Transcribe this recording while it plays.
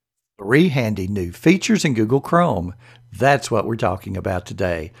Three handy new features in Google Chrome. That's what we're talking about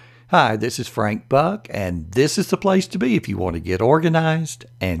today. Hi, this is Frank Buck, and this is the place to be if you want to get organized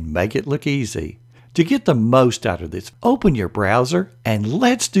and make it look easy. To get the most out of this, open your browser and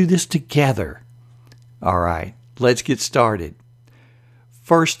let's do this together. All right, let's get started.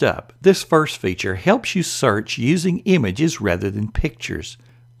 First up, this first feature helps you search using images rather than pictures.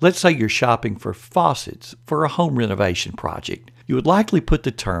 Let's say you're shopping for faucets for a home renovation project. You would likely put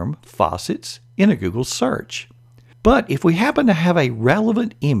the term faucets in a Google search. But if we happen to have a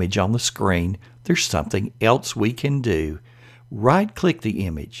relevant image on the screen, there's something else we can do. Right-click the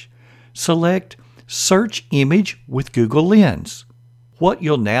image. Select Search Image with Google Lens. What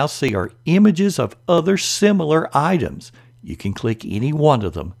you'll now see are images of other similar items. You can click any one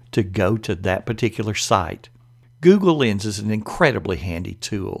of them to go to that particular site. Google Lens is an incredibly handy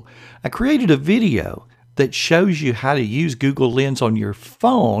tool. I created a video that shows you how to use Google Lens on your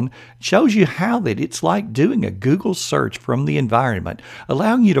phone, shows you how that it's like doing a Google search from the environment,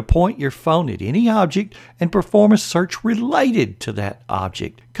 allowing you to point your phone at any object and perform a search related to that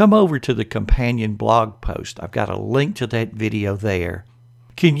object. Come over to the companion blog post. I've got a link to that video there.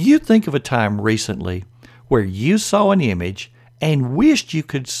 Can you think of a time recently where you saw an image and wished you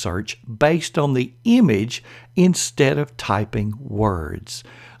could search based on the image instead of typing words?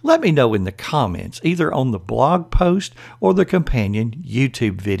 Let me know in the comments, either on the blog post or the companion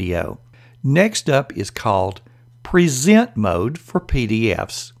YouTube video. Next up is called Present Mode for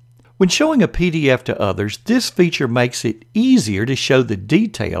PDFs. When showing a PDF to others, this feature makes it easier to show the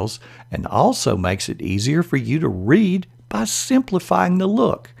details and also makes it easier for you to read by simplifying the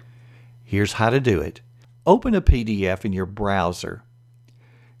look. Here's how to do it. Open a PDF in your browser.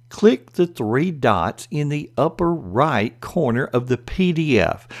 Click the three dots in the upper right corner of the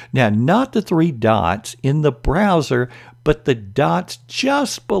PDF. Now, not the three dots in the browser, but the dots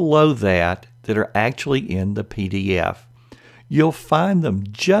just below that are actually in the PDF. You'll find them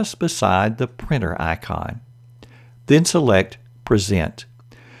just beside the printer icon. Then select Present.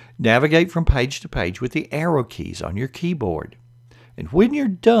 Navigate from page to page with the arrow keys on your keyboard. And when you're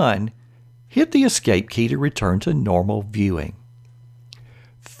done, hit the Escape key to return to normal viewing.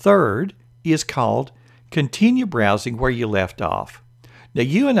 Third is called Continue Browsing Where You Left Off. Now,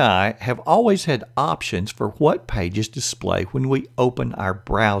 you and I have always had options for what pages display when we open our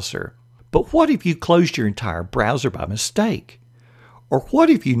browser. But what if you closed your entire browser by mistake? Or what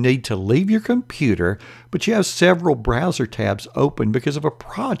if you need to leave your computer, but you have several browser tabs open because of a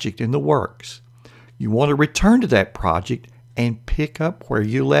project in the works? You want to return to that project and pick up where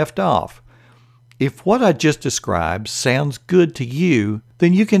you left off. If what I just described sounds good to you,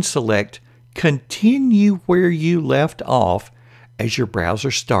 then you can select Continue Where You Left Off as your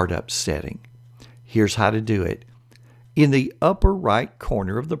browser startup setting. Here's how to do it. In the upper right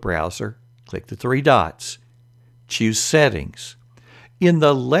corner of the browser, click the three dots. Choose Settings. In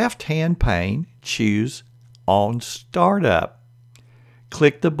the left-hand pane, choose On Startup.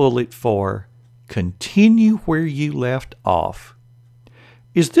 Click the bullet for Continue Where You Left Off.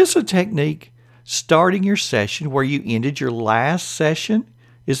 Is this a technique? Starting your session where you ended your last session?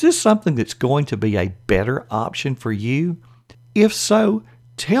 Is this something that's going to be a better option for you? If so,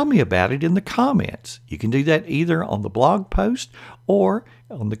 tell me about it in the comments. You can do that either on the blog post or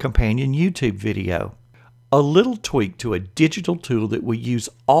on the companion YouTube video. A little tweak to a digital tool that we use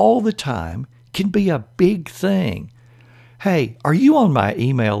all the time can be a big thing. Hey, are you on my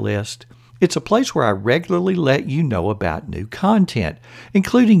email list? It's a place where I regularly let you know about new content,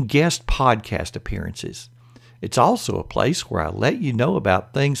 including guest podcast appearances. It's also a place where I let you know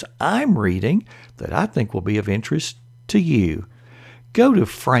about things I'm reading that I think will be of interest to you. Go to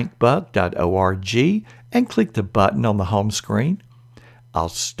frankbuck.org and click the button on the home screen. I'll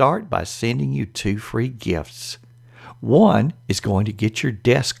start by sending you 2 free gifts. One is going to get your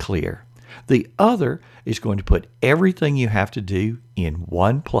desk clear. The other is going to put everything you have to do in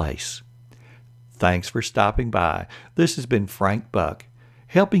one place. Thanks for stopping by. This has been Frank Buck,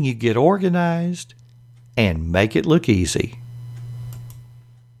 helping you get organized and make it look easy.